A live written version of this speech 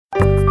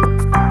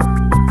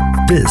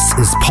This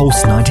is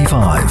Pulse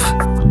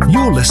 95.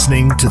 You're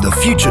listening to the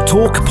Future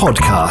Talk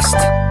podcast.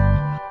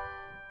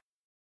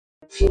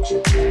 Future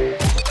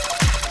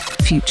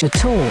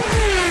Talk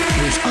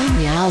with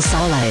Omni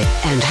Al-Saleh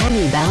and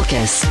Hani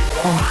Balkis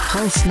on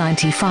Pulse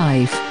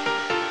 95.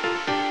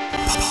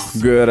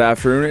 Good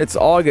afternoon. It's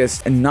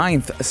August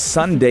 9th,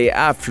 Sunday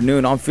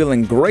afternoon. I'm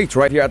feeling great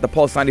right here at the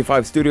Pulse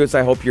 95 studios.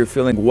 I hope you're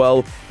feeling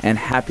well and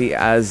happy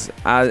as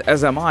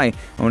am I.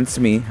 And it's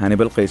me, Hani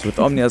Balkis, with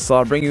Omni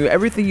Al-Saleh, bringing you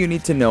everything you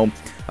need to know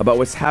about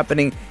what's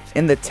happening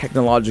in the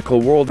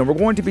technological world. And we're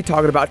going to be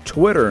talking about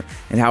Twitter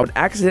and how it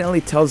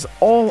accidentally tells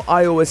all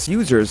iOS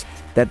users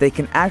that they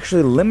can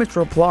actually limit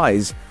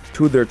replies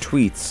to their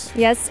tweets.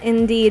 Yes,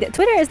 indeed.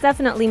 Twitter is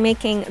definitely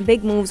making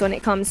big moves when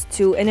it comes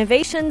to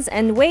innovations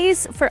and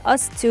ways for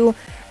us to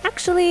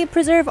actually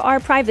preserve our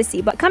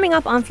privacy. But coming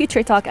up on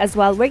Future Talk as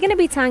well, we're going to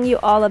be telling you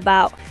all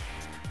about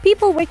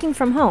people working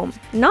from home.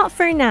 Not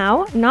for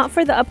now, not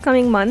for the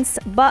upcoming months,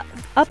 but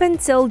up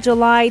until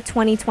July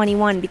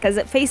 2021, because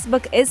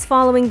Facebook is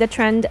following the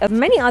trend of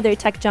many other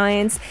tech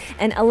giants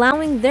and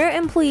allowing their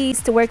employees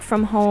to work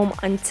from home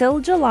until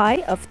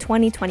July of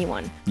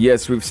 2021.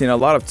 Yes, we've seen a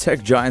lot of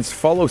tech giants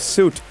follow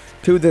suit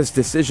to this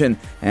decision.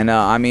 And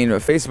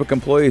Facebook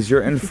employees,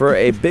 you're in for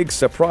a big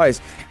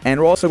surprise.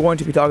 And we're also going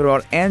to be talking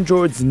about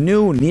Android's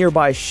new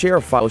nearby share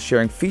file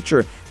sharing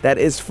feature that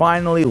is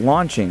finally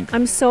launching.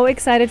 I'm so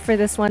excited for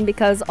this one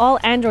because all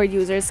Android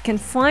users can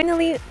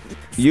finally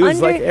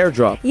like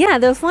Airdrop. Yeah,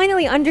 they'll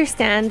finally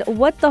understand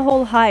what the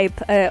whole hype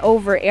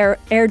over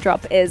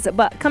Airdrop is.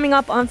 But coming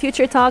up on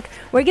Future Talk,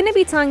 we're going to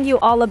be telling you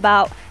all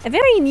about a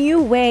very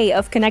new way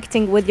of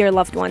connecting with your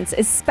loved ones,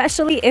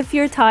 especially if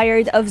you're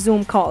tired of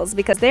Zoom calls,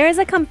 because there is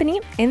a company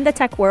in the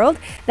tech world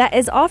that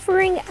is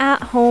offering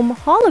at-home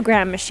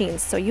hologram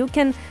machines. So you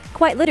can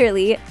quite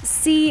literally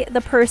see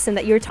the person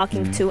that you're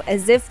talking to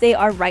as if they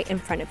are right in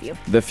front of you.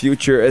 The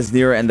future is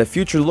near and the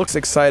future looks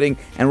exciting.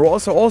 And we're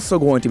also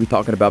going to be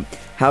talking about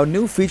how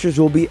new features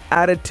will be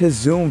added to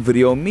Zoom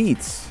video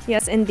meets.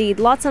 Yes, indeed.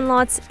 Lots and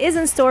lots is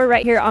in store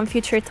right here on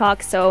Future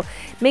Talk. So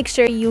make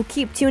sure you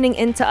keep tuning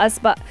into us.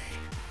 But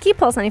keep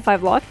Pulse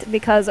 95 locked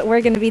because we're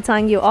going to be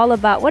telling you all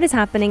about what is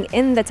happening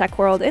in the tech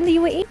world in the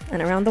UAE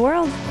and around the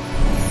world.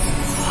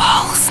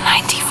 Pulse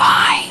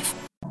 95.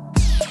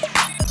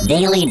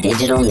 Daily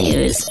digital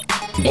news.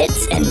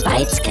 Bits and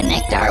bytes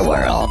connect our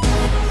world.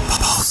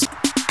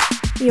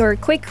 Your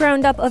quick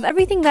roundup of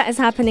everything that is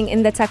happening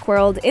in the tech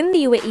world in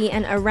the UAE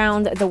and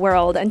around the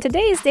world. And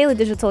today's daily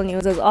digital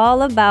news is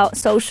all about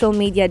social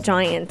media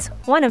giant.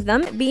 One of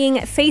them being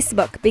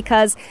Facebook,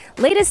 because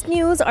latest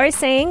news are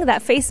saying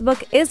that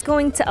Facebook is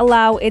going to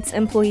allow its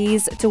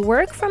employees to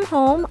work from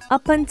home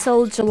up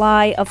until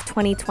July of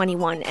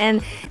 2021.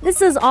 And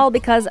this is all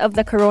because of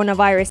the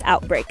coronavirus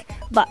outbreak.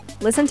 But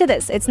listen to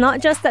this. It's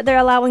not just that they're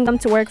allowing them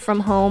to work from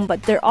home,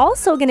 but they're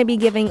also going to be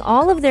giving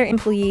all of their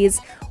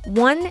employees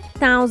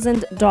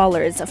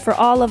 $1,000 for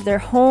all of their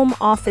home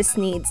office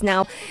needs.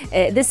 Now,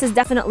 this is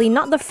definitely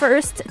not the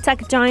first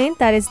tech giant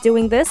that is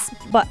doing this,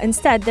 but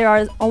instead there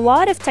are a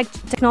lot of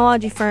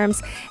technology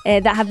firms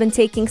that have been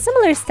taking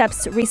similar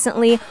steps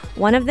recently,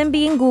 one of them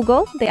being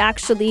Google. They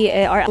actually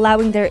are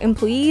allowing their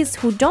employees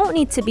who don't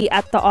need to be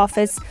at the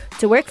office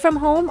to work from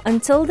home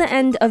until the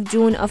end of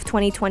June of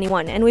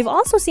 2021. And we've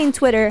also seen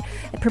Twitter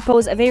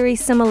propose a very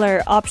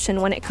similar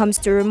option when it comes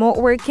to remote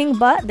working,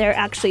 but they're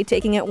actually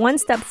taking it one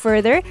step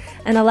further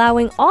and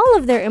allowing all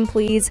of their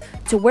employees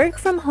to work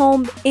from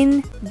home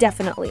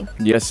indefinitely.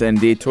 Yes,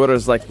 indeed.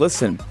 Twitter's like,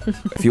 listen,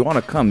 if you want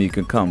to come, you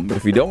can come. But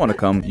if you don't want to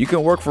come, you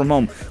can work from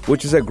home,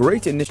 which is a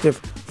great initiative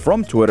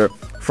from Twitter,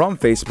 from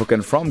Facebook,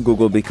 and from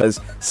Google, because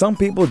some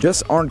people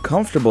just aren't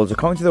comfortable to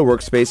come to the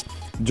workspace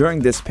during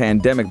this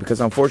pandemic,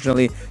 because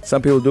unfortunately,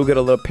 some people do get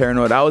a little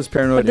paranoid. I was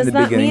paranoid in the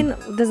beginning.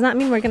 Does that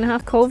mean we're going to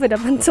have COVID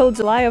up until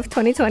July of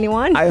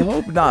 2021? I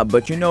hope not,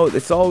 but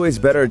it's always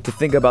better to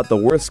think about the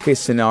worst case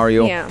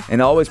scenario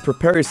and always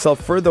prepare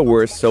yourself for the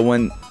worst, so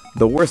when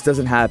the worst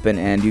doesn't happen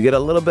and you get a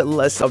little bit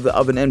less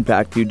of an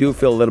impact, you do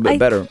feel a little bit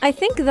better. I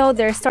think though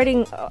they're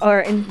starting, or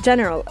in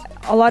general,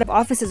 a lot of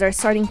offices are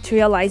starting to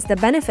realize the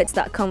benefits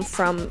that come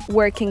from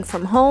working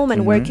from home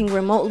and working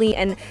remotely,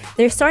 and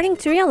they're starting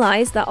to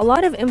realize that a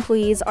lot of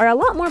employees are a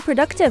lot more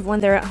productive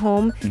when they're at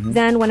home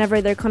than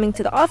whenever they're coming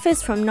to the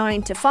office from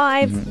 9 to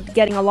 5,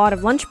 getting a lot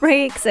of lunch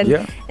breaks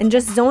and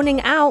just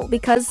zoning out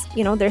because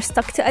they're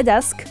stuck to a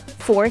desk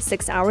for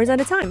 6 hours at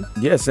a time.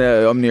 Yes,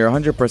 you're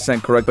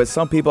 100% correct, but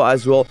some people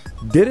as well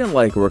didn't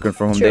like working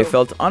from home. True. They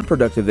felt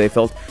unproductive. They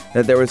felt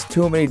that there was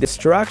too many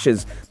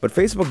distractions. But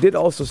Facebook did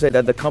also say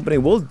that the company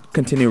will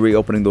continue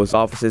reopening those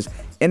offices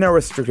in a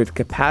restricted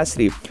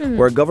capacity,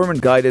 where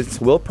government guidance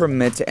will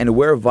permit and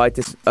where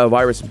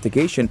virus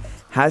mitigation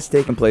has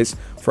taken place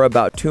for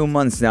about 2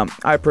 months now.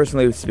 I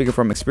personally, speaking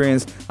from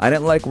experience, I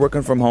didn't like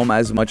working from home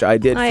as much. I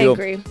feel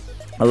agree.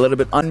 a little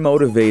bit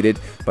unmotivated,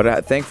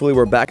 but thankfully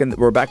we're back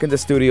in the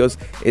studios.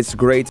 It's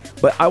great.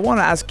 But I want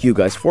to ask you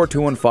guys,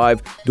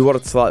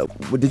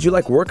 4215, did you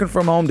like working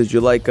from home? Did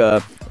you like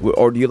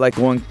or do you like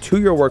going to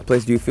your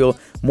workplace? Do you feel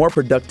more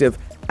productive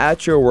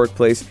at your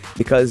workplace?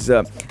 Because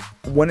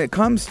when it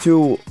comes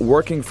to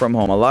working from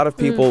home, a lot of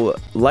people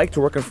liked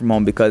working from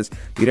home because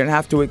you didn't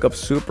have to wake up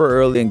super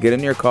early and get in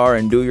your car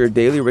and do your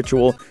daily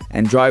ritual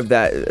and drive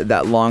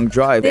that long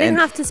drive. They didn't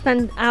have to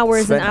spend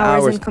hours and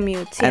hours in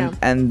commute.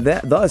 And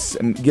thus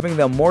giving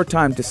them more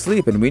time to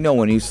sleep. And we know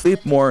when you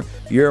sleep more,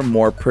 you're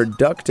more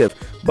productive.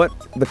 But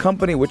the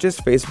company, which is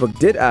Facebook,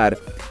 did add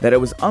that it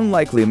was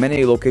unlikely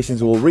many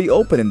locations will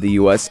reopen in the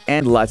US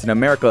and Latin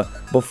America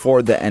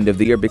before the end of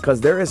the year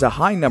because there is a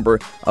high number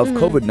of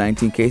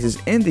COVID-19 cases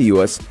in the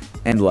US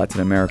and Latin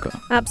America.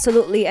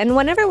 Absolutely. And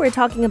whenever we're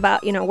talking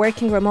about,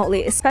 working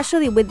remotely,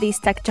 especially with these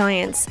tech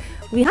giants,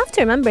 we have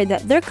to remember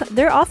that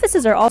their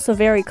offices are also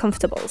very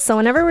comfortable. So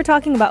whenever we're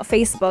talking about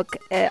Facebook,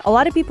 a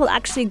lot of people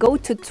actually go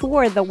to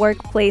tour the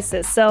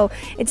workplaces. So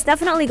it's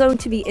definitely going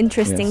to be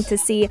interesting to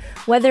see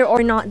whether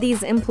or not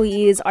these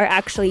employees are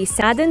actually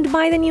saddened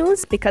by the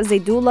news because they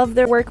do love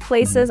their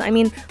workplaces. I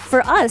mean,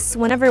 for us,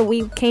 whenever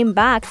we came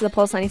back to the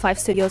Pulse 95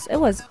 studios, it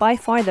was by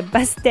far the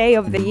best day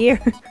of the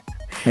year.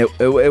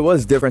 It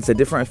was different. It's a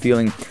different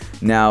feeling.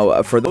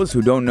 Now, for those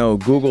who don't know,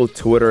 Google,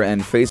 Twitter,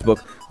 and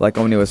Facebook, like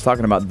Omni was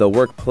talking about, the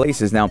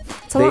workplaces now.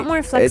 It's a lot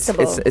more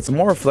flexible. It's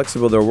more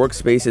flexible, their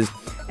workspaces,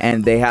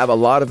 and they have a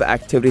lot of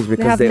activities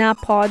because they have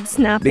nap pods,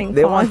 snapping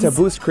they pods. want to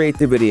boost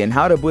creativity. And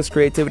how to boost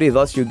creativity,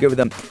 thus you give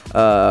them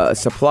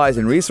supplies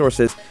and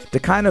resources to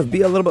kind of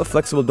be a little bit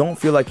flexible. Don't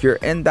feel like you're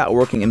in that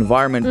working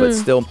environment, but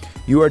still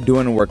you are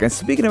doing work. And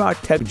speaking about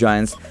tech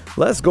giants,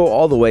 let's go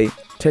all the way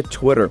to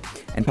Twitter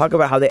and talk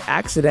about how they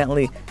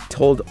accidentally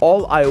told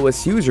all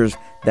iOS users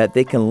that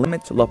they can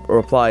limit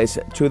replies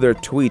to their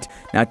tweet.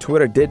 Now,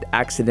 Twitter did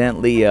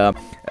accidentally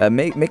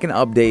make an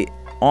update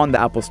on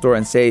the Apple Store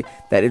and say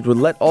that it would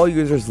let all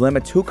users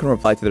limit who can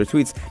reply to their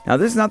tweets. Now,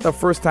 this is not the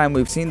first time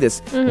we've seen this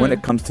when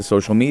it comes to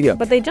social media.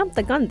 But they jumped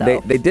the gun,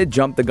 though. They did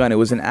jump the gun. It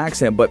was an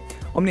accident. But,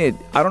 Omni,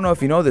 I don't know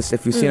if you know this,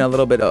 if you've seen a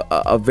little bit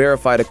of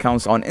verified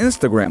accounts on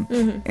Instagram.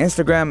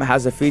 Instagram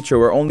has a feature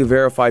where only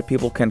verified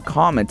people can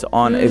comment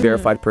on a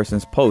verified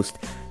person's post.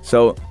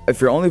 So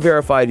if you're only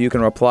verified, you can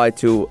reply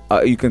to,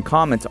 you can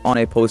comment on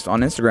a post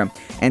on Instagram.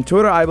 And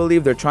Twitter, I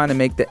believe they're trying to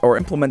make or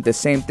implement the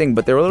same thing,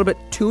 but they're a little bit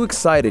too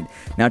excited.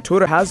 Now,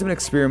 Twitter has been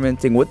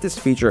experimenting with this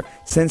feature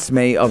since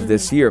May of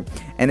this year,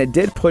 and it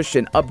did push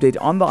an update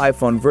on the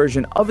iPhone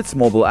version of its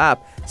mobile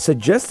app,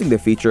 suggesting the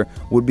feature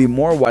would be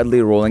more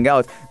widely rolling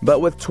out. But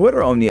with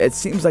Twitter only, it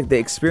seems like they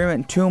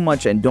experiment too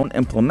much and don't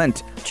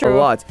implement a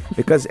lot.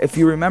 Because if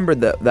you remember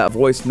that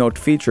voice note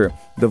feature,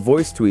 the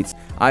voice tweets,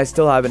 I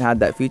still haven't had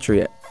that feature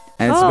yet.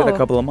 And it's been a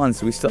couple of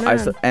months.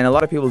 And a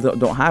lot of people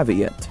don't have it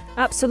yet.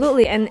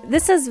 Absolutely. And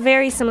this is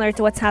very similar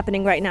to what's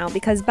happening right now,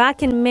 because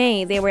back in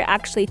May, they were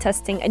actually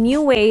testing a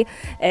new way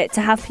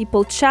to have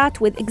people chat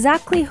with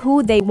exactly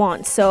who they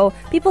want. So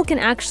people can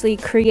actually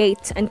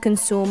create and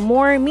consume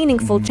more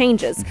meaningful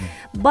changes.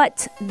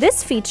 But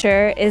this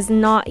feature is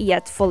not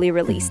yet fully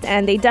released,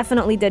 and they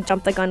definitely did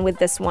jump the gun with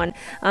this one.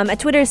 A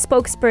Twitter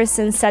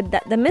spokesperson said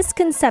that the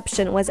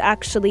misconception was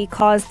actually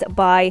caused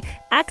by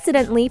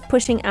accidentally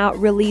pushing out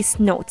release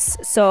notes.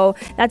 So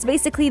that's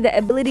basically the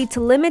ability to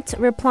limit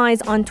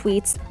replies on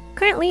tweets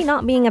currently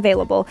not being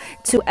available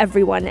to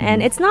everyone.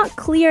 And it's not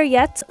clear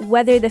yet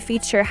whether the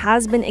feature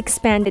has been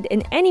expanded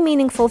in any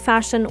meaningful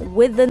fashion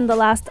within the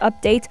last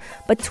update,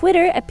 but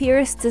Twitter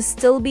appears to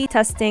still be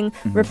testing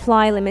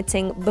reply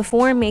limiting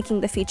before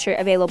making the feature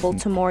available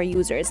to more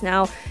users.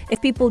 Now,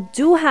 if people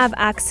do have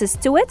access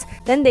to it,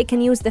 then they can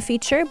use the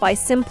feature by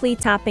simply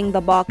tapping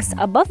the box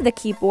above the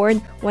keyboard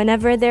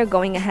whenever they're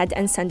going ahead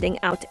and sending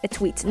out a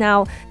tweet.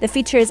 Now, the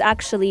feature is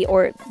actually,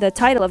 or the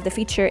title of the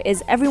feature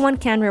is Everyone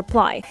Can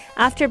Reply.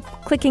 After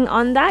clicking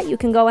on that, you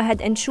can go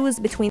ahead and choose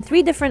between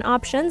 3 different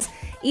options,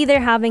 either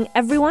having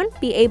everyone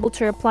be able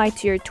to reply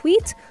to your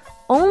tweet,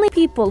 only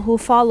people who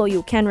follow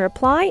you can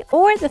reply,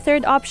 or the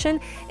third option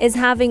is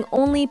having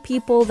only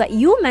people that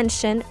you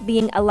mention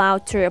being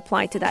allowed to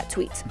reply to that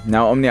tweet.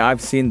 Now, Omni, I've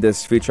seen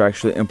this feature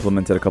actually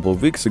implemented a couple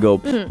of weeks ago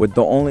with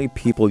the only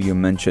people you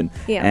mention.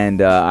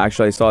 And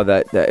actually, I saw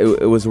that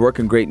it was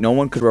working great. No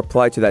one could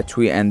reply to that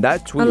tweet, and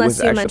that tweet unless was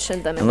you actually,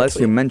 mentioned them. Unless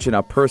you mention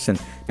a person.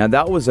 Now,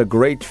 that was a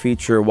great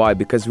feature. Why?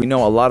 Because we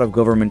know a lot of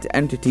government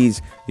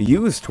entities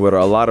use Twitter.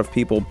 A lot of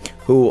people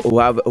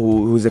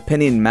whose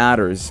opinion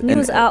matters.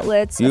 News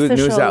outlets, officials.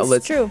 News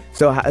outlets. True.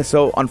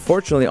 So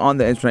unfortunately, on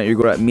the internet, you're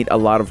going to meet a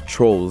lot of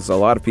trolls, a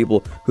lot of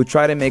people who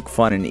try to make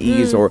fun and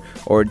ease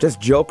or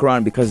just joke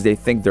around because they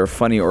think they're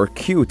funny or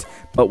cute.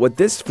 But with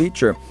this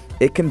feature,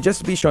 it can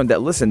just be shown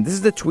that, listen, this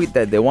is the tweet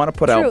that they want to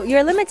put out. True,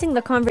 you're limiting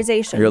the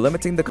conversation. You're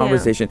limiting the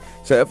conversation.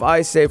 So if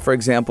I say, for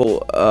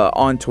example,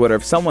 on Twitter,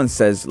 if someone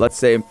says, let's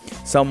say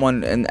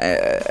someone,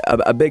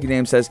 a big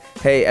name says,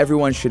 hey,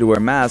 everyone should wear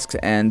masks,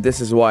 and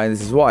this is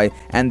why,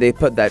 and they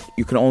put that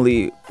you can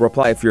only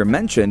reply if you're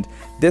mentioned,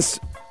 this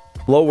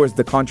lowers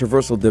the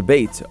controversial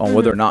debate on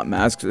whether or not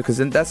masks, because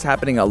that's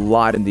happening a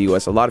lot in the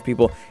U.S. A lot of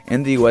people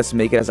in the U.S.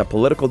 make it as a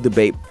political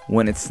debate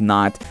when it's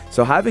not.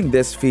 So having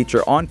this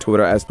feature on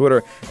Twitter,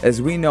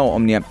 as we know,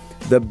 Omnia,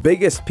 the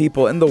biggest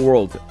people in the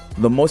world,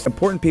 the most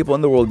important people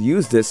in the world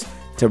use this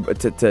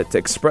to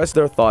express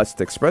their thoughts,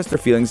 to express their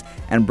feelings,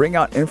 and bring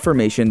out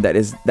information that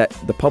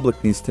the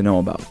public needs to know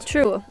about.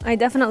 True. I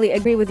definitely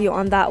agree with you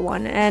on that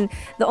one. And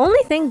the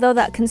only thing, though,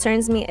 that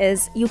concerns me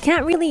is you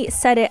can't really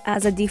set it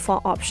as a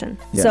default option.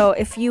 Yeah. So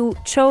if you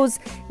chose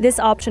this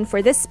option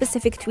for this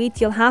specific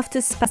tweet, you'll have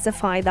to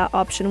specify that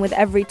option with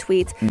every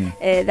tweet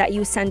that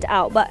you send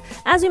out. But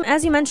as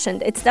you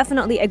mentioned, it's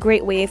definitely a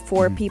great way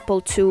for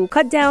people to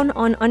cut down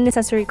on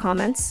unnecessary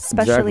comments,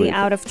 especially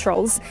out of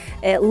trolls,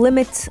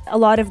 limit a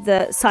lot of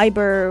the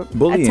cyber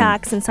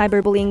attacks and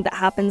cyberbullying that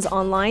happens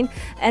online,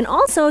 and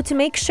also to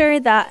make sure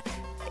that,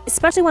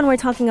 especially when we're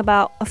talking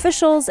about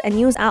officials and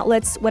news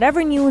outlets,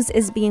 whatever news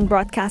is being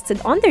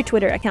broadcasted on their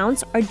Twitter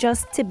accounts are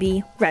just to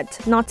be read,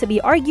 not to be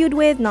argued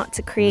with, not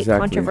to create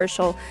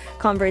controversial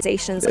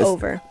conversations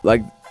over.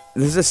 Like,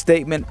 this is a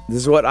statement. This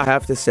is what I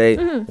have to say.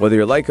 Whether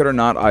you like it or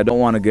not, I don't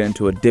want to get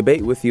into a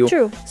debate with you.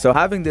 True. So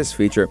having this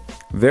feature,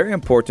 very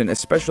important,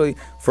 especially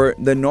for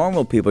the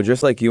normal people,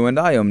 just like you and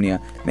I, Omnia.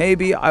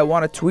 Maybe I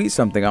want to tweet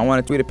something. I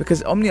want to tweet it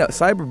because, Omnia,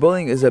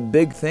 cyberbullying is a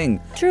big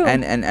thing. True.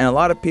 And a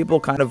lot of people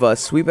kind of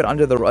sweep it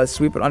under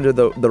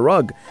the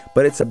rug.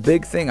 But it's a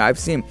big thing. I've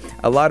seen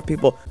a lot of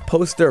people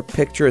post their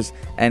pictures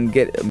and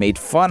get made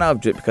fun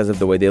of just because of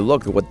the way they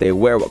look, what they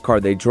wear, what car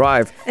they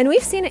drive. And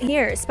we've seen it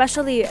here,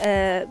 especially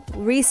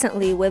recently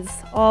with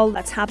all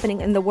that's happening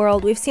in the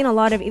world. We've seen a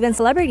lot of even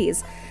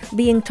celebrities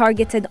being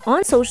targeted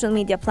on social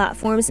media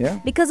platforms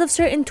because of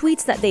certain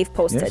tweets that they've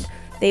posted. Yes.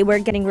 They were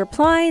getting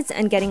replies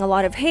and getting a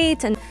lot of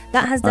hate, and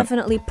that has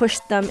definitely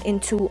pushed them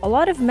into a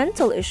lot of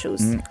mental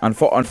issues.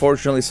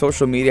 Unfortunately,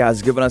 social media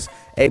has given us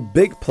a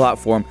big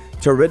platform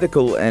to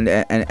ridicule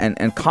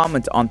and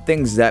comment on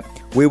things that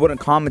we wouldn't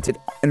comment it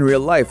in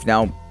real life.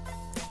 Now,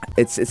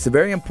 it's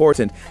very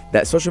important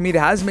that social media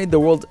has made the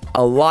world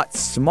a lot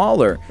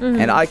smaller,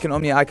 and I can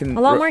a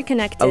lot more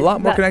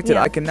connected.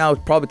 I can now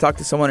probably talk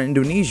to someone in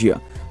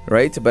Indonesia,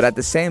 right? But at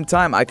the same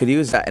time, I could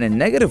use that in a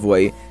negative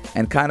way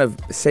and kind of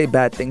say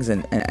bad things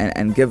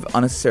and give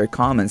unnecessary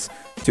comments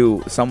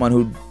to someone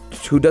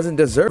who doesn't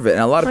deserve it,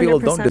 and a lot of people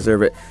 100%. Don't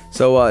deserve it.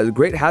 So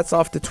great hats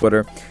off to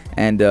Twitter,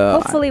 and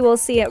hopefully we'll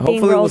see it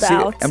being rolled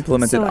out,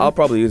 implemented soon. I'll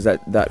probably use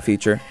that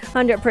feature.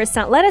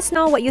 100%. Let us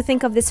know what you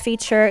think of this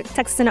feature.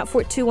 Text in at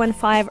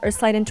 4215 or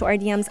slide into our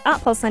DMs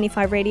at Pulse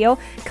 95 Radio.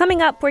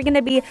 Coming up, we're going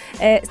to be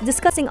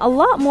discussing a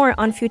lot more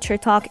on Future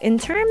Talk in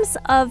terms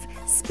of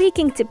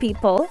speaking to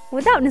people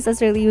without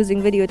necessarily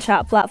using video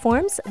chat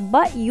platforms,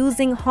 but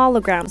using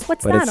holograms.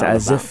 What's that all about? But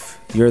it's as if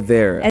you're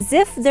there. As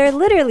if they're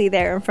literally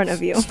there in front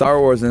of you. Star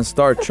Wars and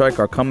Star Trek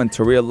are coming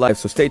to real life,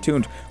 so stay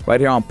tuned right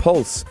here on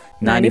Pulse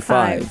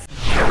 95.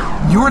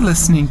 You're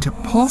listening to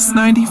Pulse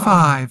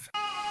 95.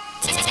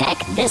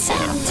 Check this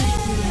out.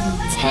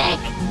 Check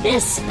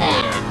this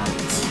out.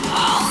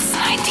 Pulse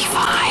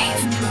 95.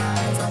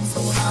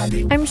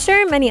 I'm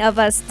sure many of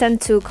us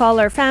tend to call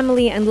our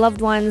family and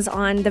loved ones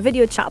on the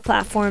video chat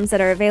platforms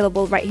that are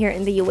available right here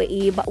in the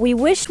UAE, but we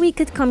wish we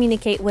could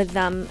communicate with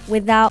them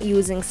without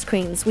using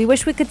screens. We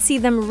wish we could see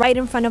them right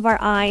in front of our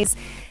eyes,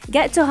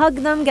 get to hug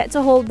them, get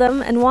to hold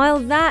them, and while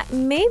that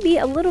may be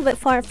a little bit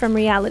far from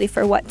reality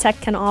for what tech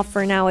can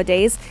offer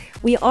nowadays,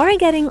 we are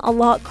getting a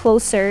lot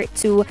closer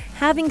to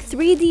having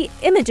 3D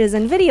images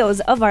and videos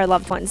of our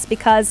loved ones,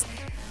 because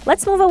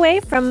let's move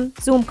away from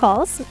Zoom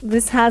calls.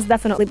 This has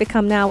definitely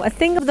become now a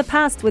thing of the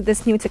past with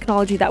this new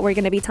technology that we're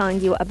going to be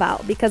telling you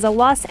about, because a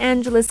Los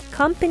Angeles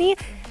company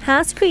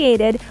has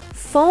created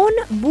phone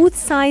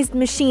booth-sized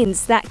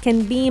machines that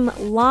can beam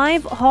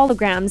live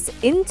holograms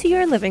into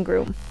your living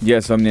room.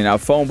 Yes, I mean, now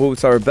phone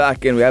booths are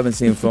back in. We haven't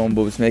seen phone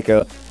booths make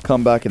a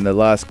comeback in the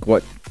last,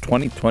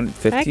 20,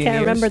 15 I can't years?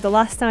 remember the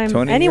last time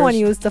anyone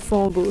used the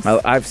phone booth.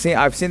 I've seen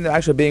them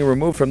actually being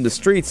removed from the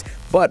streets.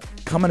 But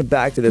coming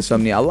back to this,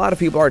 Omnia, a lot of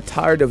people are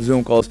tired of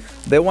Zoom calls.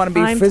 They want to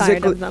be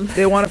tired of them.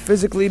 They want to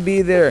physically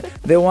be there.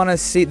 They want to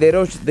see. They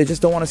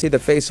just don't want to see the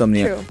face,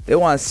 Omnia. True. They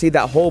want to see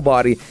that whole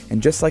body.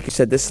 And just like you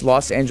said, this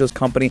Los Angeles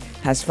company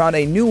has found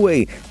a new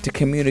way to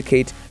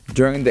communicate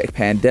during the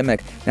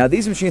pandemic. Now,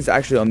 these machines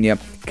actually, Omnia,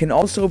 can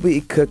also be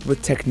equipped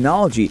with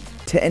technology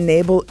to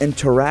enable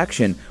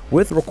interaction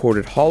with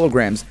recorded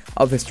holograms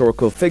of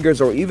historical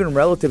figures or even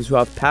relatives who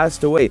have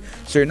passed away.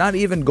 So you're not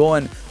even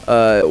going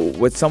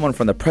with someone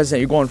from the present,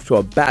 you're going to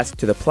a past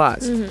to the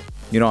past. Mm-hmm.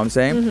 You know what I'm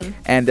saying? Mm-hmm.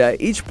 And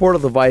each portal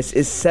device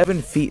is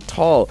 7 feet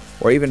tall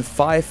or even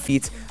 5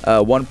 feet,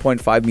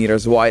 1.5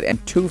 meters wide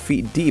and 2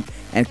 feet deep,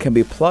 and can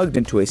be plugged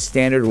into a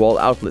standard wall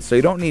outlet. So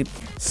you don't need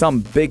some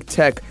big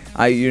tech.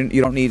 You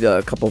don't need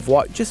a couple of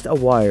wire, just a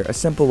wire, a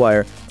simple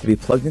wire to be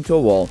plugged into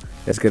a wall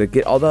that's going to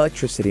get all the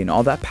electricity and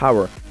all that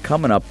power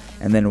coming up,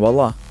 and then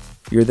voila,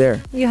 you're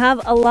there. You have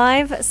a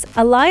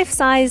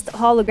life-sized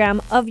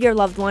hologram of your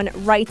loved one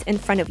right in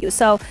front of you.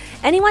 So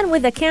anyone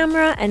with a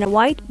camera and a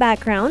white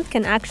background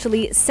can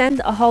actually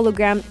send a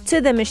hologram to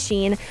the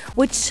machine,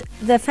 which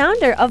the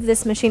founder of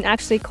this machine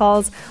actually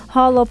calls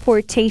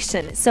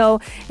holoportation.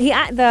 So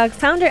the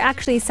founder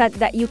actually said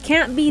that you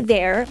can't be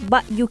there,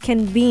 but you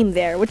can beam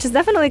there, which is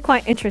definitely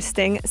quite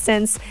interesting,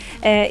 since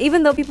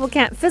even though people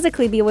can't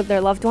physically be with their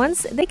loved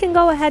ones, they can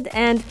go ahead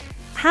and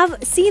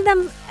see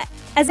them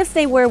as if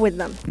they were with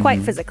them,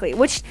 quite physically,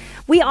 which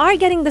we are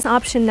getting this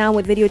option now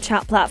with video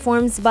chat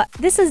platforms, but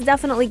this is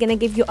definitely going to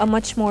give you a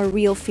much more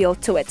real feel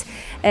to it.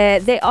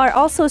 They are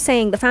also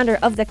saying, the founder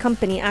of the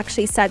company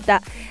actually said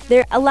that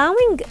they're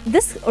allowing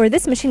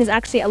this machine is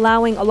actually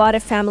allowing a lot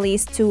of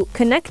families to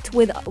connect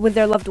with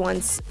their loved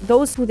ones,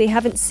 those who they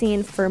haven't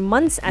seen for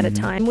months at a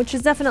time, which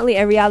is definitely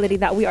a reality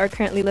that we are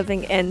currently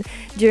living in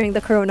during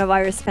the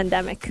coronavirus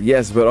pandemic.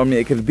 Yes, but I mean,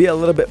 it could be a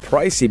little bit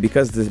pricey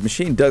because the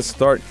machine does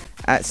start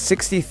at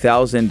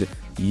 $60,000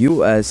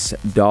 US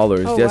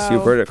dollars. Oh, yes, wow.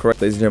 you've heard it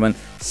correct, ladies and gentlemen.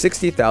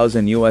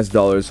 $60,000 US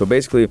dollars. So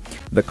basically,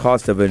 the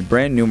cost of a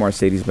brand new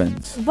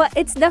Mercedes-Benz. But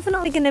it's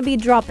definitely going to be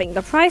dropping.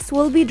 The price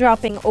will be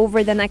dropping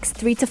over the next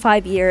 3 to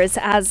 5 years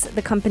as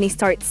the company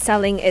starts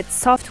selling its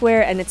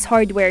software and its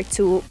hardware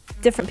to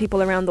different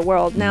people around the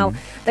world. Now,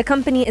 the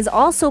company is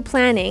also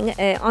planning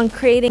on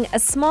creating a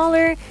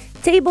smaller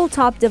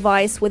tabletop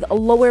device with a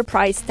lower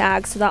price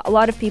tag so that a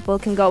lot of people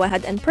can go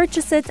ahead and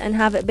purchase it and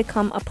have it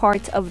become a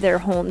part of their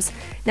homes.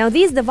 Now,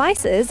 these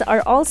devices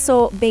are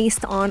also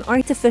based on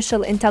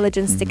artificial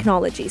intelligence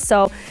technology.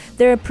 So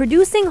they're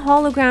producing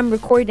hologram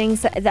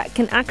recordings that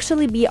can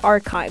actually be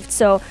archived.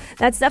 So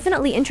that's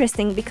definitely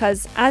interesting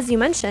because, as you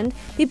mentioned,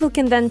 people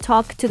can then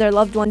talk to their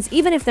loved ones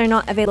even if they're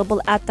not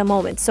available at the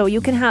moment. So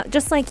you can have,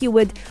 just like you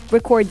would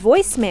record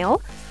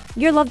voicemail,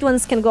 your loved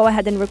ones can go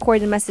ahead and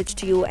record a message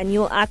to you, and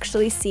you'll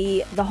actually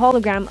see the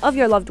hologram of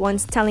your loved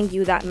ones telling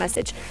you that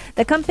message.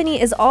 The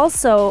company is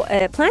also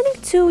planning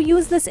to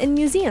use this in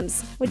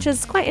museums, which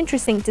is quite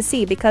interesting to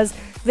see because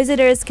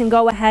visitors can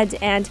go ahead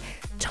and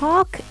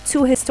talk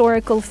to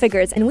historical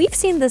figures. And we've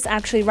seen this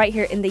actually right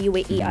here in the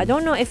UAE. I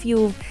don't know if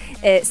you've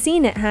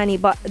seen it, Hani,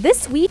 but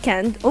this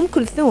weekend,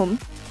 Kulthum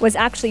was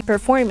actually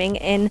performing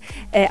in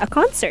a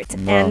concert.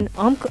 Wow. And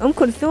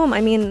Kulthum,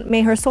 I mean,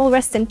 may her soul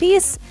rest in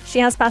peace. She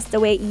has passed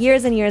away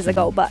years and years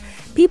ago, but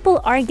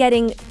people are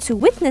getting to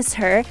witness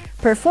her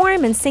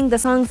perform and sing the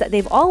songs that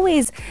they've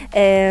always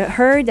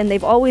heard and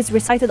they've always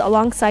recited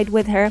alongside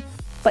with her.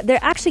 But they're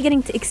actually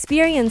getting to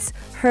experience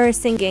her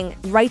singing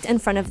right in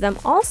front of them,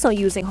 also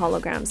using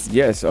holograms.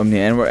 Yes, I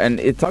mean,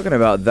 and talking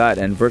about that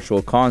and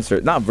virtual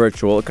concert, not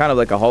virtual, kind of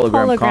like a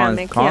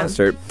Hologramic,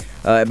 concert.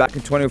 Back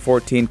in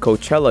 2014,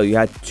 Coachella, you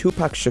had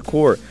Tupac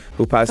Shakur,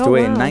 who passed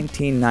away in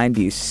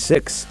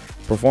 1996.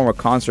 Perform a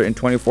concert in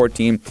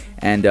 2014,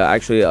 and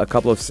actually a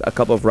couple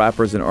of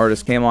rappers and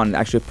artists came on and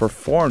actually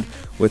performed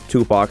with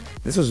Tupac.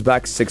 This was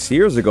back 6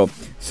 years ago.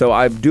 So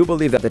I do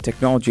believe that the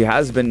technology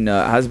has been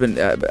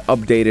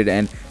updated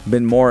and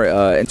been more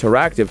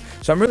interactive.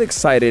 So I'm really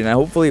excited, and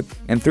hopefully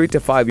in 3 to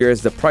 5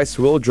 years the price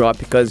will drop,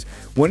 because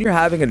when you're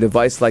having a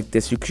device like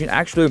this, you can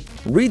actually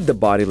read the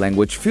body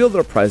language, feel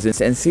their presence,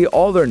 and see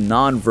all their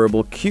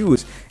non-verbal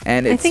cues.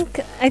 And I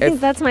think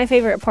that's my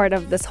favorite part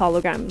of this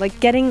hologram, like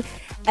getting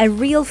a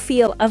real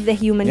feel of the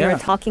human you're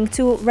talking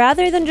to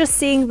rather than just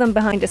seeing them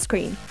behind a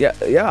screen.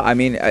 Yeah. I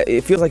mean,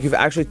 it feels like you've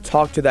actually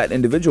talked to that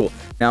individual.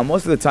 Now,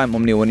 most of the time,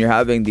 Omni, when you're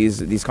having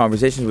these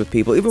conversations with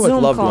people, even Zoom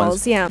with loved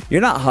calls, ones,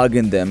 you're not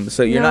hugging them,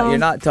 so you're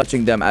not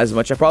touching them as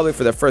much. Probably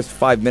for the first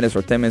 5 minutes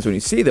or 10 minutes when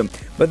you see them,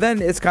 but then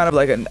it's kind of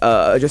like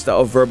just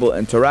a verbal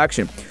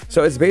interaction.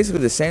 So it's basically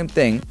the same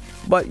thing,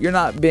 but you're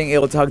not being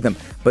able to hug them.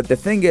 But the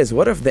thing is,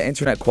 what if the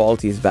internet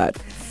quality is bad?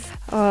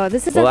 Oh,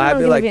 this is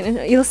definitely going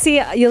to be...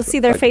 You'll see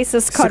their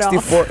faces cut off.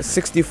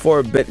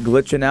 64-bit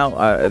glitching out.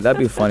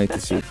 That'd be funny to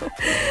see.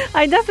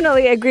 I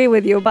definitely agree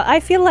with you, but I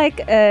feel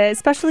like,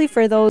 especially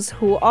for those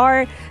who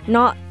are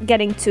not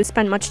getting to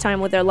spend much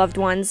time with their loved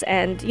ones,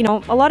 and, you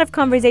know, a lot of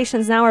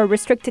conversations now are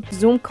restricted to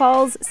Zoom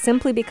calls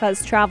simply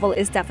because travel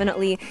is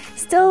definitely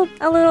still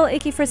a little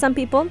icky for some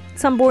people.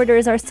 Some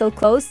borders are still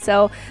closed,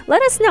 so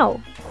let us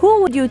know.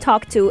 Who would you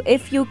talk to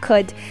if you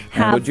could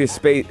have... And would you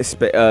spend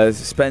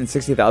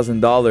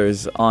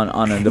 $60,000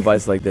 on a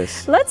device like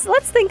this? Let's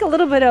think a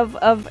little bit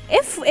of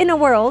if in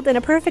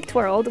a perfect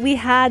world, we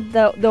had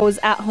those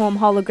at-home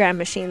hologram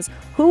machines.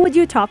 Who would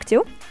you talk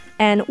to?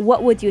 And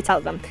what would you tell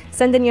them?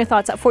 Send in your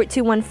thoughts at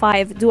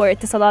 4215, do our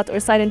itisalat or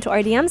slide into our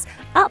DMs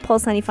at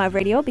Pulse 95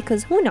 Radio,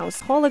 because who knows,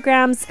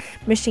 holograms,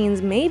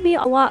 machines may be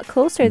a lot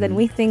closer than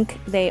we think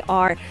they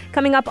are.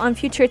 Coming up on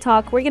Future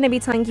Talk, we're going to be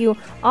telling you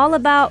all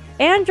about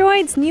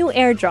Android's new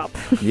Airdrop.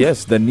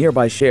 Yes, the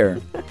nearby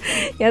share.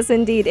 Yes,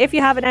 indeed. If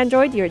you have an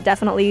Android, you're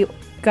definitely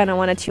going to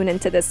want to tune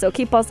into this. So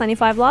keep Pulse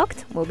 95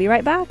 locked. We'll be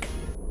right back.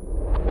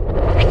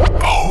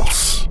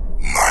 Pulse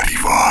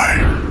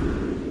 95.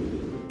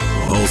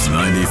 Pulse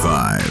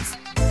 95.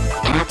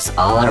 Apps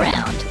all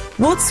around.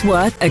 What's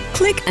worth a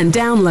click and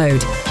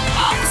download?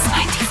 Pulse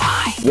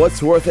 95.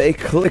 What's worth a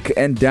click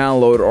and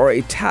download or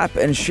a tap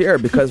and share?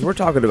 Because we're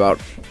talking about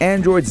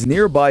Android's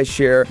nearby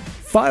share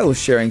file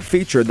sharing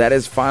feature that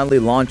is finally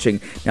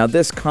launching. Now,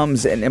 this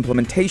comes in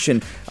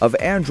implementation of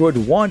Android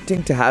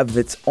wanting to have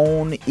its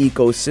own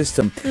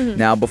ecosystem.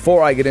 Now,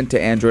 before I get into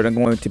Android, I'm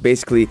going to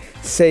basically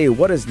say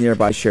what is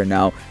nearby share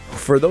now,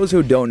 for those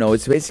who don't know,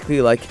 it's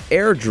basically like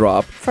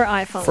Airdrop For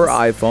iPhones. for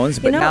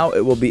iPhones, but know- now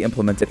it will be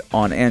implemented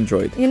on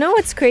Android. You know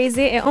what's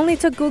crazy? It only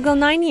took Google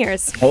 9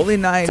 years Only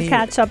 9 to years.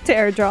 catch up to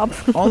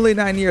AirDrop. Only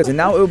 9 years, and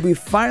now it will be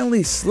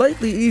finally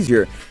slightly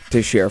easier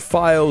to share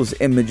files,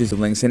 images,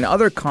 links, and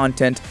other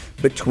content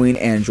between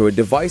Android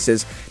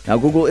devices. Now,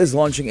 Google is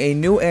launching a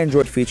new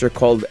Android feature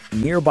called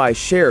Nearby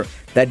Share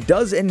that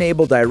does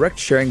enable direct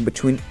sharing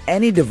between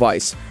any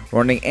device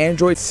running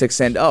Android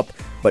 6 and up.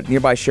 But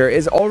Nearby Share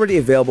is already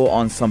available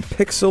on some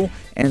Pixel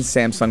and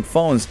Samsung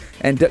phones,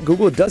 and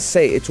Google does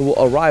say it will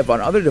arrive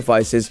on other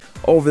devices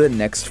over the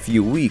next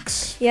few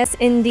weeks. Yes,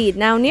 indeed.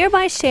 Now,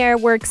 Nearby Share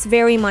works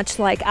very much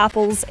like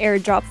Apple's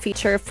AirDrop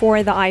feature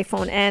for the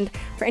iPhone. And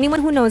for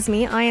anyone who knows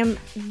me, I am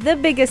the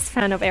biggest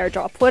fan of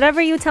AirDrop.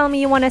 Whatever you tell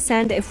me you want to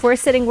send, if we're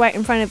sitting right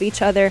in front of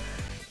each other,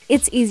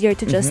 it's easier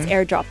to just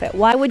AirDrop it.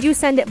 Why would you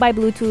send it by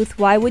Bluetooth?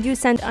 Why would you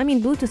send... I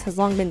mean, Bluetooth has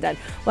long been dead.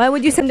 Why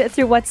would you send it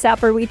through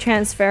WhatsApp or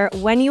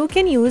WeTransfer when you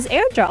can use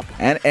AirDrop?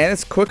 And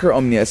it's quicker,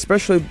 Omnia,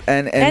 especially...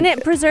 And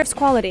it preserves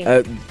quality.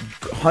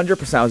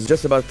 100%. I was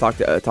just about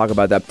to talk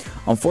about that.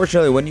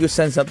 Unfortunately, when you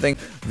send something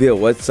via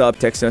WhatsApp,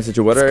 text message,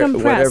 or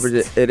whatever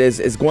it is,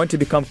 it's going to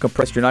become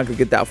compressed. You're not going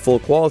to get that full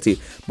quality.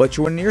 But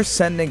when you're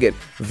sending it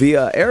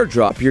via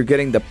AirDrop, you're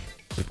getting the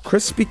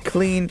crispy,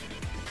 clean,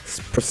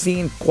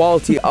 pristine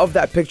quality of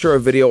that picture or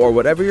video or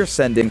whatever you're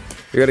sending.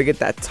 You're going to get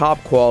that top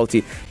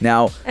quality.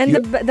 Now, and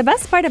the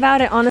best part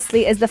about it,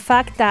 honestly, is the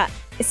fact that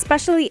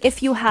especially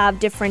if you have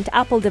different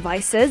Apple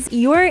devices,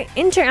 you're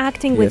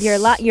interacting with your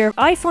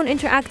iPhone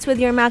interacts with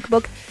your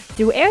MacBook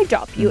through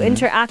AirDrop. You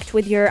interact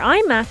with your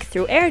iMac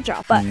through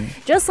AirDrop. But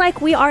just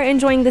like we are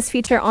enjoying this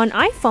feature on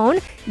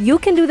iPhone, you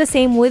can do the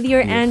same with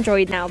your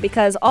Android now,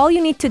 because all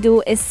you need to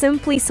do is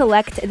simply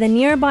select the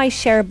Nearby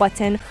Share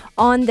button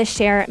on the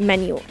Share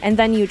menu. And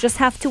then you just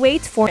have to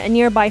wait for a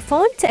nearby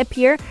phone to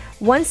appear.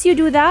 Once you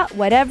do that,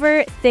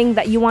 whatever thing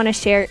that you want to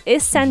share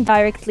is sent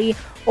directly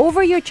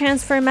over your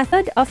transfer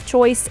method of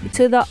choice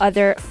to the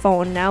other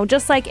phone. Now,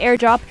 just like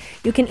AirDrop,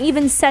 you can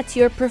even set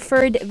your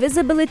preferred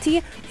visibility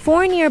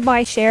for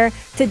Nearby Share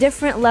to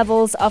different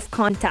levels of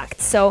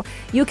contact. So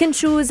you can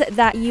choose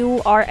that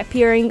you are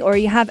appearing, or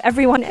you have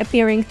everyone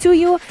appearing to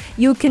you.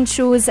 You can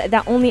choose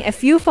that only a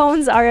few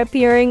phones are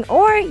appearing,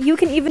 or you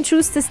can even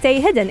choose to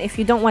stay hidden if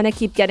you don't want to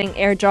keep getting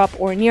AirDrop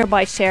or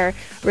Nearby Share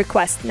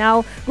requests.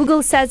 Now,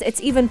 Google says it's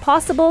even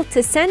possible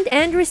to send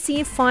and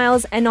receive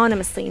files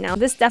anonymously. Now,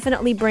 this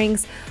definitely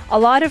brings a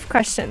lot of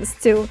questions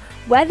to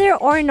whether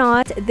or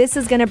not this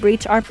is going to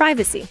breach our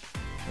privacy.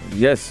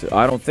 yes,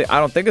 I don't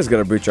think it's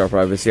going to breach our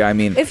privacy. I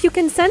mean, If you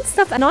can send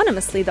stuff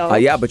anonymously, though.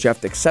 yeah, but you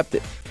have to accept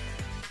it.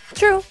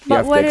 True, You but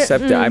have what to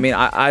accept it. I mean,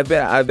 I've been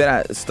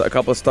at a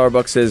couple of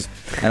Starbuckses,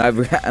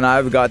 and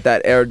I've got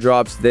that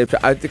AirDrops.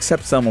 I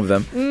accept some of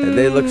them.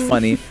 They look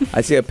funny.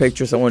 I see a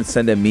picture. Someone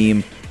send a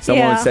meme.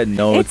 Someone said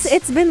notes.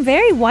 It's been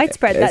very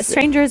widespread that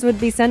strangers would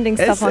be sending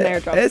stuff on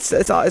AirDrop.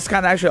 It's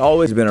kind of actually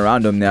always been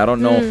around them. I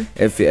don't know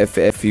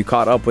if you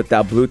caught up with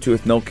that Bluetooth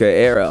Nokia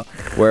era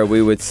where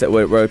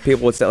where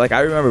people would say, like,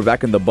 I remember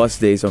back in the bus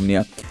days,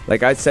 Omnia,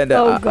 like I'd send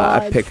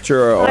a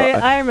picture or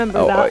I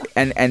remember that.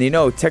 And you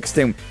know,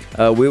 texting,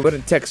 we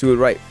wouldn't text, we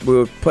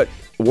would put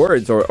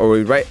words or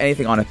we'd write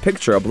anything on a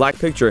picture, a black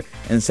picture,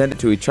 and send it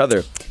to each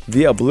other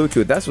via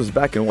Bluetooth. That was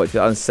back in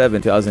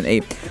 2007,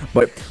 2008.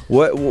 But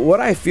what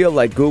I feel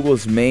like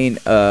Google's main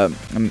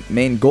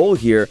goal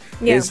here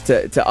is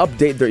to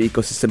update their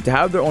ecosystem, to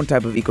have their own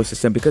type of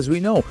ecosystem, because we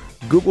know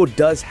Google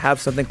does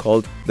have something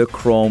called the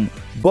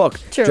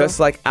Chromebook. True. Just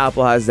like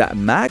Apple has that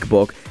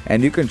MacBook,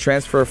 and you can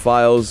transfer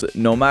files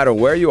no matter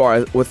where you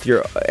are with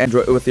your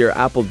Android, with your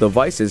Apple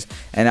devices.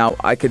 And now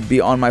I could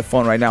be on my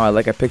phone right now. I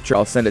like a picture,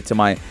 I'll send it to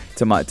my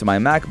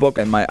MacBook,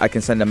 and I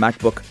can send a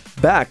MacBook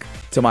back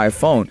to my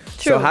phone.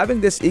 True. So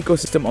having this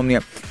ecosystem,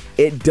 Omnia,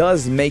 it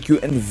does make you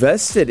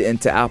invested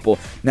into Apple.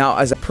 Now,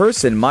 as a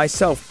person,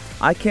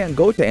 myself, I can't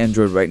go to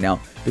Android right now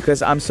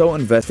because I'm so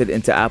invested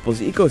into Apple's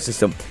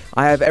ecosystem.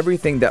 I have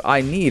everything that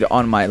I need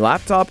on my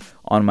laptop,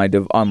 on my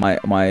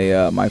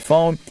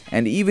phone,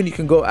 and even you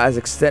can go as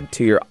extent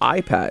to your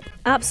iPad.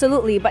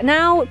 Absolutely. But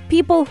now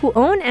people who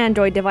own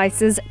Android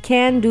devices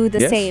can do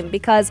the same,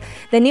 because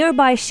the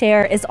Nearby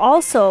Share is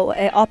also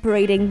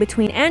operating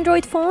between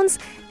Android phones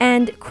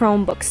and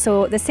Chromebooks.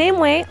 So the same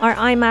way our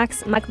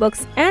iMacs,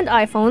 MacBooks, and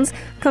iPhones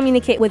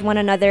communicate with one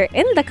another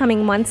in the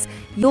coming months,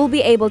 you'll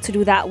be able to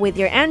do that with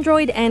your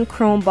Android and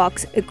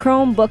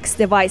Chromebooks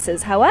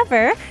devices.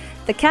 However,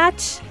 the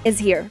catch is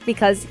here,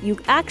 because you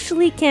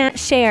actually can't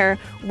share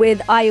with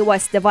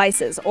iOS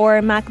devices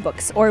or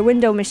MacBooks or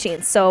Windows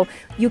machines. So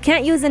you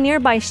can't use a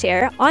Nearby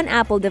Share on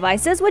Apple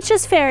devices, which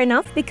is fair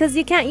enough, because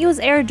you can't use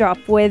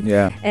AirDrop with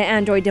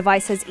Android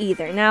devices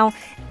either. Now,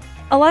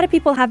 a lot of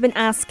people have been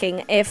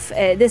asking if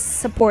this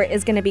support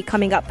is going to be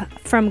coming up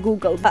from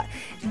Google. But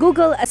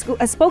Google, a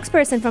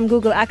spokesperson from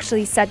Google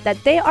actually said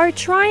that they are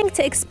trying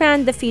to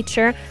expand the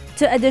feature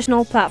to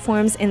additional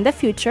platforms in the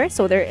future.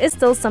 So there is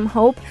still some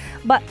hope.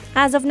 But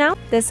as of now,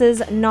 this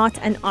is not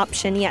an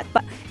option yet.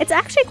 But it's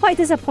actually quite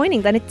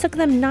disappointing that it took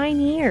them 9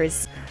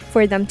 years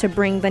for them to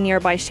bring the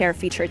nearby share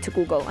feature to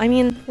Google. I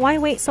mean, why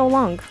wait so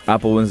long?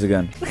 Apple wins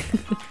again.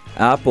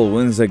 Apple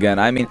wins again.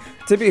 I mean,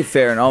 to be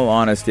fair, in all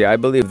honesty, I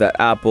believe that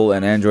Apple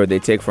and Android, they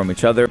take from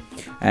each other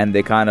and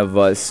they kind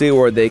of see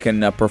where they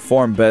can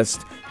perform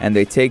best, and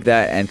they take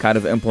that and kind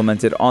of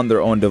implement it on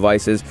their own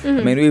devices. I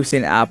mean, we've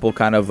seen Apple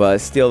kind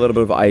of steal a little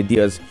bit of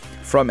ideas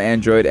from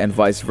Android and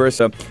vice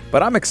versa,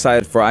 but I'm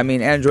excited for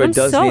Android I'm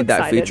does so need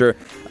that excited. feature.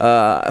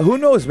 Who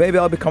knows, maybe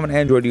I'll become an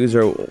Android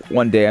user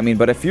one day. I mean,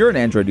 but if you're an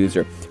Android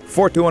user,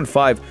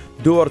 4215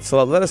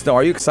 let us know,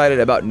 are you excited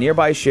about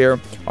nearby share?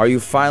 Are you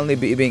finally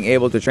being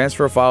able to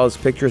transfer files,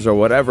 pictures, or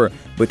whatever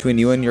between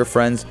you and your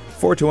friends?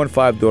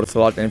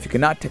 4215 and if you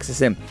cannot text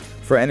us in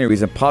for any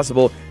reason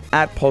possible,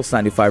 at Pulse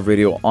 95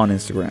 Radio on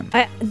Instagram.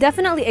 I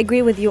definitely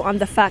agree with you on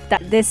the fact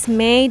that this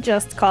may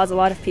just cause a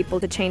lot of people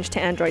to change to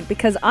Android,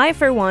 because I,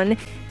 for one,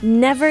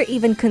 never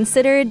even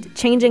considered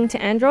changing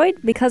to Android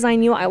because I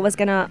knew I was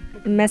going to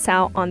miss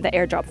out on the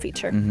Airdrop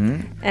feature.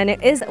 And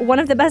it is one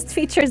of the best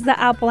features that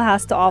Apple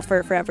has to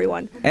offer for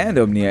everyone. And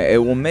Omnia, it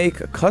will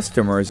make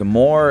customers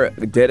more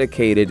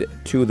dedicated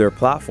to their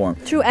platform.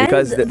 True,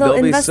 and they'll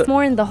invest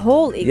more in the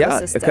whole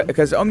ecosystem. Yeah,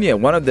 because Omnia,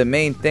 one of the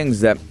main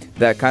things that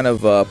kind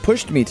of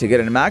pushed me to get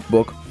a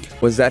MacBook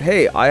was that,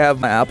 hey, I have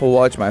my Apple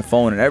Watch, my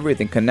phone, and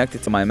everything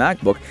connected to my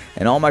MacBook,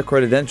 and all my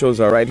credentials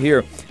are right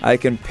here. I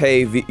can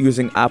pay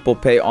using Apple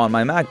Pay on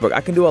my MacBook. I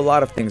can do a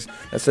lot of things.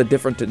 That's a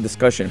different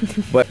discussion.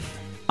 But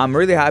I'm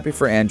really happy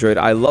for Android.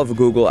 I love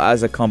Google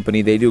as a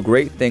company. They do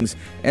great things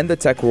in the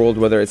tech world,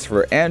 whether it's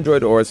for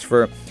Android or it's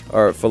for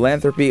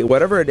philanthropy,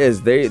 whatever it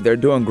is, they're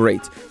doing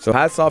great. So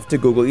hats off to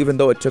Google, even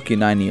though it took you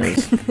 9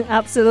 years.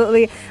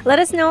 Absolutely. Let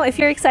us know if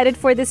you're excited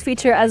for this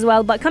feature as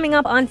well. But coming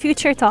up on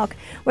Future Talk,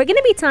 we're going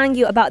to be telling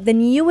you about the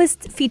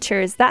newest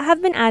features that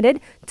have been added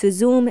to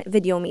Zoom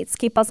video meets.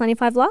 Keep Pulse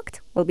 95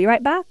 locked. We'll be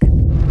right back.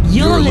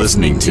 You're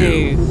listening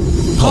to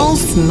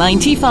Pulse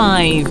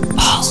 95.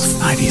 Pulse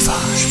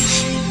 95.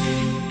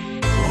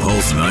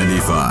 Pulse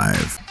 95.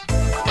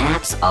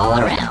 Apps all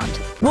around.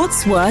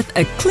 What's worth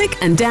a click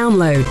and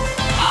download?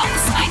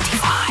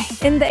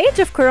 In the age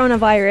of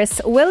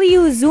coronavirus, will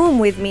you Zoom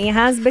with me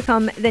has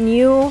become the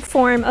new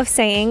form of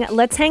saying,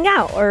 let's hang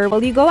out, or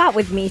will you go out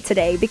with me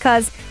today?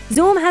 Because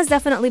Zoom has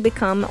definitely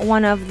become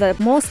one of the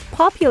most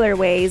popular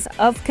ways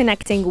of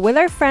connecting with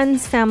our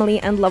friends, family,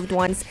 and loved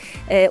ones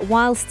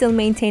while still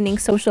maintaining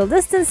social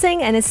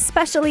distancing, and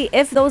especially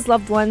if those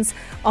loved ones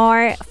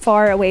are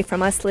far away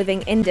from us,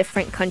 living in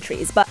different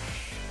countries. But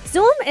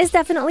Zoom is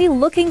definitely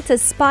looking to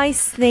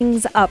spice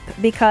things up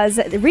because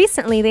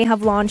recently they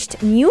have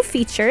launched new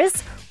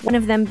features, one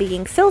of them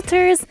being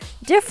filters,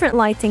 different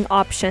lighting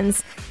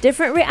options,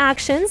 different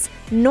reactions,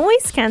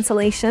 noise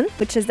cancellation,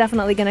 which is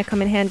definitely going to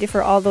come in handy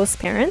for all those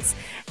parents,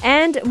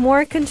 and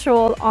more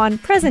control on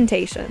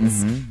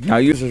presentations. Now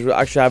users will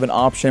actually have an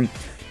option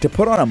to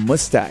put on a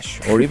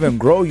mustache or even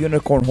grow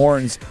unicorn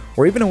horns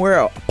or even wear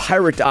a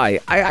pirate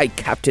eye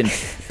captain,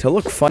 to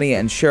look funny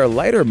and share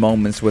lighter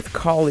moments with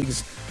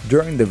colleagues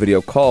during the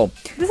video call.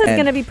 This is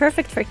going to be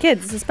perfect for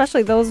kids,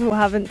 especially those who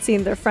haven't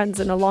seen their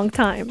friends in a long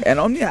time. And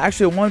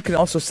actually one can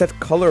also set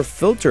color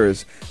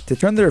filters to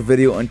turn their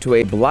video into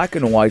a black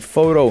and white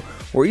photo,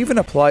 or even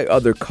apply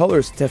other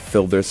colors to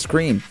fill their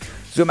screen.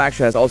 Zoom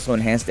actually has also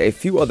enhanced a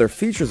few other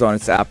features on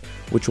its app,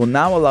 which will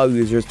now allow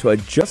users to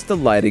adjust the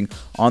lighting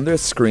on their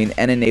screen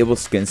and enable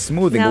skin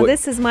smoothing. Now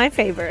this is my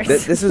favorite.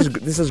 This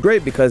is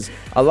great because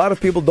a lot of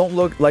people don't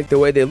look like the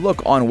way they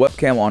look on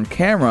webcam on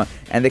camera,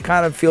 and they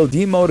kind of feel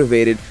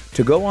demotivated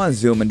to go on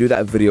Zoom and do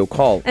that video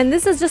call. And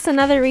this is just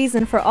another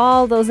reason for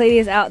all those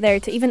ladies out there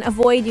to even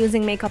avoid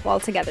using makeup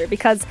altogether,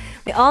 because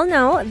we all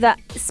know that,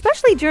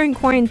 especially during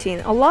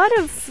quarantine, a lot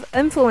of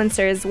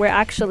influencers were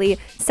actually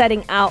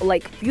setting out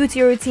like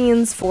beauty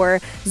routines for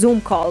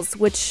Zoom calls,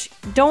 which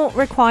don't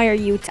require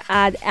you to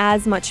add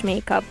as much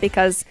makeup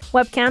because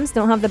webcams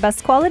don't have the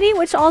best quality,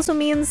 which also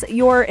means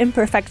your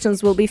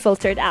imperfections will be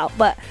filtered out.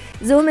 But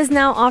Zoom is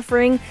now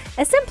offering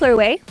a simpler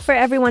way for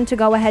everyone to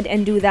go ahead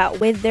and do that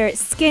with their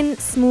skin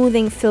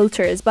smoothing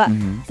filters. But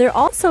they're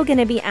also going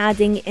to be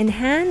adding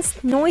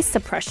enhanced noise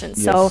suppression.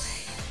 Yes. So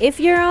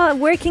if you're a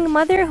working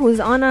mother who's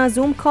on a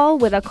Zoom call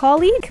with a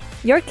colleague,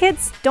 your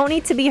kids don't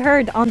need to be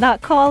heard on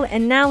that call.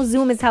 And now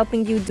Zoom is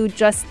helping you do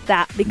just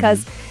that,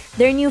 because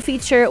their new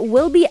feature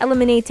will be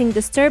eliminating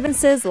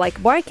disturbances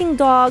like barking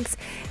dogs,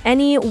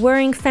 any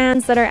whirring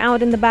fans that are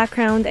out in the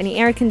background, any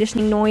air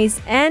conditioning noise,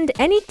 and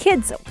any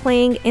kids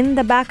playing in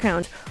the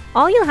background.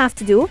 All you'll have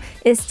to do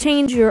is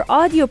change your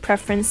audio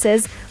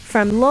preferences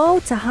from low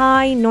to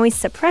high noise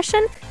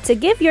suppression to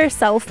give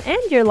yourself and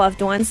your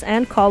loved ones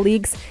and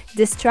colleagues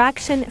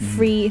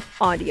distraction-free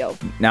audio.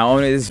 Now,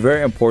 it is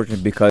very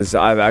important because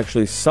I've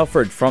actually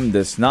suffered from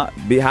this, not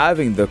be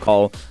having the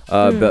call,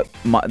 but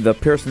the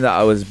person that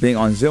I was being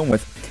on Zoom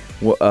with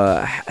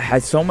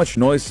had so much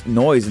noise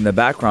in the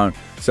background.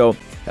 So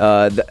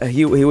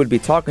he would be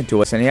talking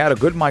to us, and he had a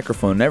good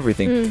microphone and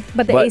everything,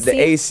 but the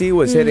AC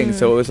was hitting,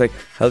 so it was like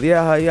hell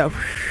yeah,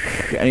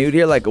 and you'd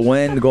hear like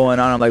wind going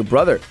on. I'm like,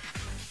 brother,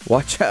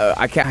 watch out!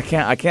 I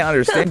can't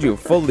understand you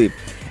fully.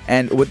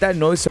 And with that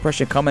noise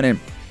suppression coming in,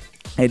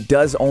 It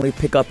does only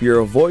pick up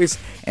your voice,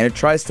 and it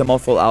tries to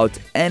muffle out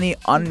any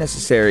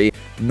unnecessary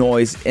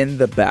noise in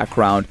the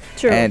background.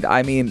 True. And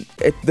I mean,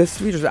 this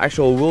feature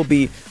actually will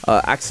be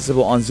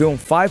accessible on Zoom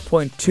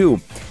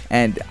 5.2.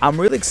 And I'm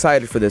really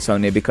excited for this,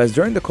 Sonia, because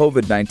during the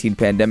COVID-19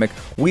 pandemic,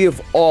 we have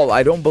all,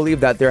 I don't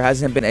believe that there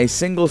hasn't been a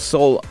single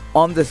soul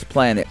on this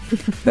planet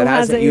that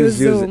hasn't used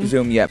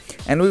Zoom yet.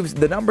 And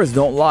the numbers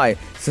don't lie.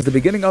 Since the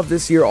beginning of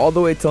this year all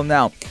the way till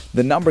now,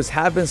 the numbers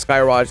have been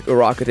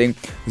skyrocketing.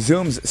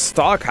 Zoom's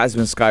stock has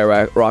been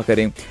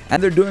skyrocketing,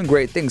 and they're doing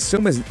great things.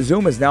 Zoom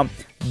is now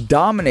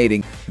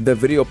dominating the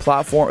video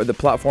platform, or the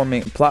platform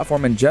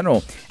in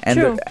general.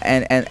 And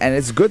and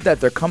it's good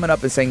that they're coming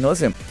up and saying,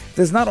 listen,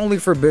 this is not only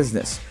for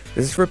business.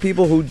 This is for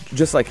people who,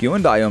 just like you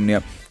and I,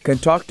 Omnia, can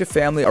talk to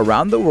family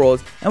around the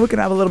world, and we can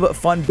have a little bit of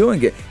fun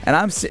doing it.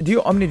 And do you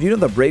know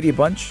the Brady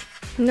Bunch?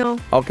 No.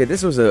 Okay,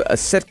 this was a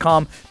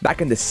sitcom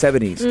back in the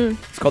 70s.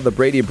 It's called the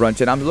Brady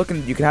Bunch, and I'm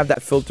looking, you can have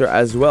that filter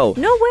as well.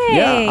 No way.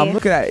 Yeah, I'm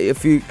looking at,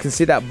 if you can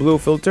see that blue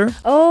filter.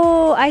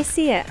 Oh, I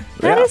see it.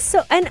 That is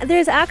so, and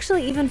there's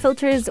actually even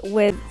filters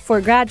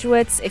for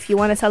graduates if you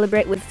want to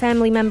celebrate with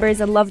family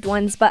members and loved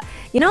ones. But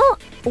you know,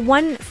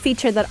 one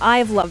feature that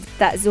I've loved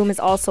that Zoom is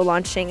also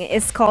launching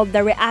is called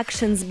the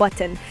reactions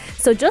button.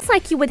 So just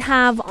like you would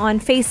have on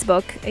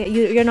Facebook,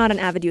 you're not an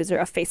avid user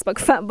of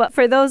Facebook, but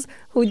for those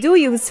who do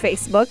use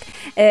Facebook,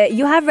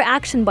 you have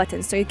reaction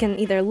buttons. So you can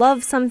either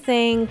love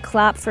something,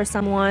 clap for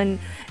someone,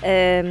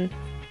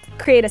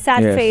 create a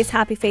sad face,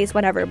 happy face,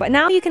 whatever. But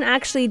now you can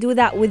actually do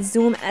that with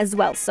Zoom as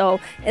well. So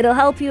it'll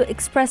help you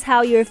express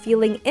how you're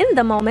feeling in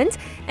the moment,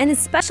 and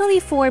especially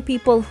for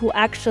people who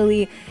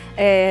actually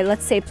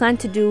let's say plan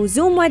to do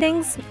Zoom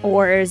weddings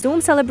or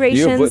Zoom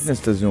celebrations. You've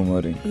witnessed a Zoom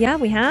wedding. Yeah,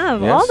 we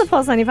have. Yes. All the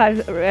Pulse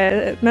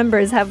 95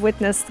 members have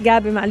witnessed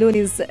Gabi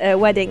Ma'louni's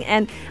wedding,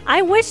 and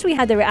I wish we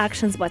had the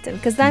reactions button,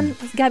 because then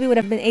Gabi would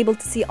have been able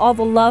to see all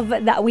the love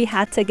that we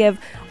had to give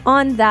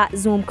on that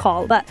Zoom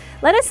call. But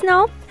let us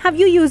know, have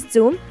you used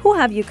Zoom? Who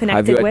have you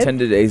connected with? Have you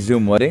attended a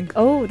Zoom wedding?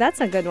 Oh,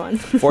 that's a good one.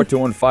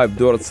 4215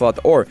 Dora Salat,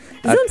 or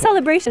Zoom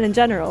celebration in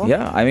general.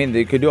 Yeah, I mean,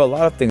 they could do a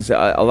lot of things.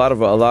 A lot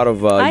of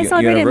I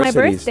celebrated my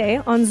universities. birthday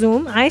on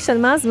Zoom. Aisha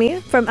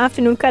Al-Mazmi from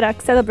Afternoon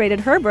Karak celebrated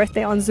her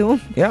birthday on Zoom.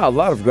 Yeah, a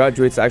lot of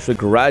graduates actually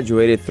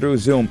graduated through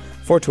Zoom.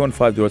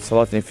 4215 Dora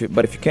Salat.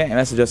 But if you can't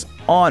message us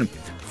on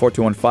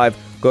 4215,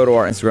 go to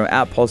our Instagram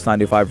at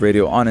Pulse95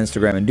 Radio on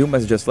Instagram and do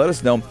message us. Let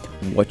us know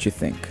what you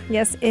think.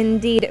 Yes,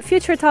 indeed.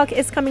 Future Talk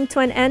is coming to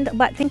an end,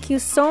 but thank you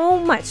so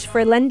much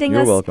for lending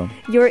us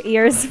your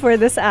ears for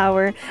this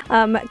hour.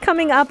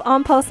 Coming up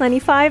on Pulse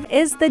 95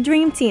 is the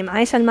Dream Team.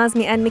 Aisha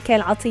Al-Mazmi and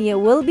Mikhail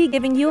Atiyah will be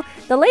giving you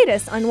the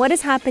latest on what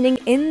is happening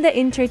in the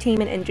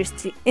entertainment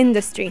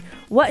industry.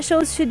 What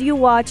shows should you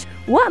watch?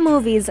 What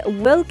movies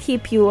will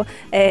keep you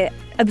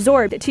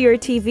absorbed to your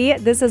TV?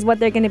 This is what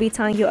they're going to be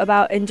telling you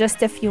about in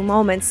just a few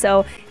moments.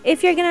 So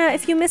if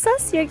you miss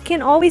us, you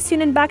can always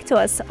tune in back to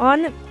us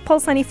on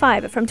Pulse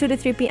 95 from 2 to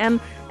 3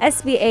 p.m.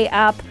 SBA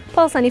app,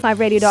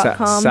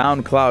 pulse95radio.com.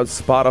 SoundCloud,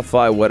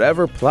 Spotify,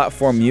 whatever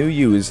platform you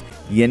use,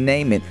 you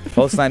name it.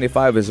 Pulse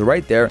 95 is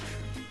right there.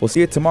 We'll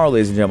see you tomorrow,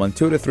 ladies and gentlemen,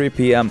 2 to 3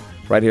 p.m.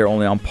 right here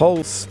only on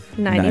Pulse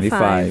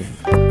 95.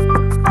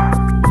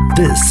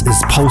 This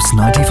is Pulse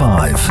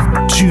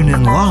 95. Tune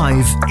in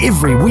live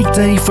every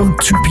weekday from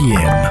 2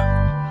 p.m.